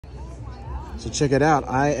So check it out.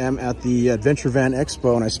 I am at the Adventure Van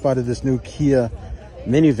Expo and I spotted this new Kia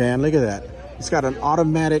minivan. Look at that. It's got an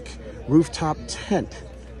automatic rooftop tent.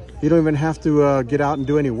 You don't even have to get out and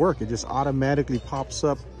do any work. It just automatically pops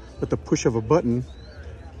up with the push of a button.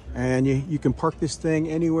 And you can park this thing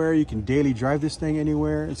anywhere. You can daily drive this thing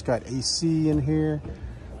anywhere. It's got AC in here.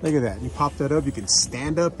 Look at that. You pop that up. You can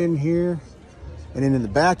stand up in here. And then in the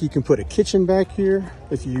back, you can put a kitchen back here.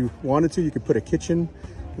 If you wanted to, you could put a kitchen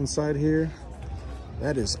inside here.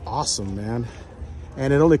 That is awesome, man.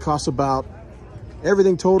 And it only costs about,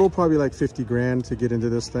 everything total, probably like 50 grand to get into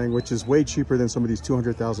this thing, which is way cheaper than some of these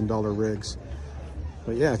 $200,000 rigs.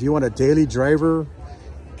 But yeah, if you want a daily driver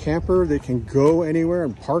camper that can go anywhere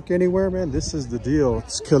and park anywhere, man, this is the deal.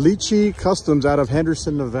 It's Caleche Customs out of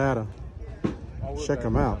Henderson, Nevada. Check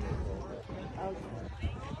them out.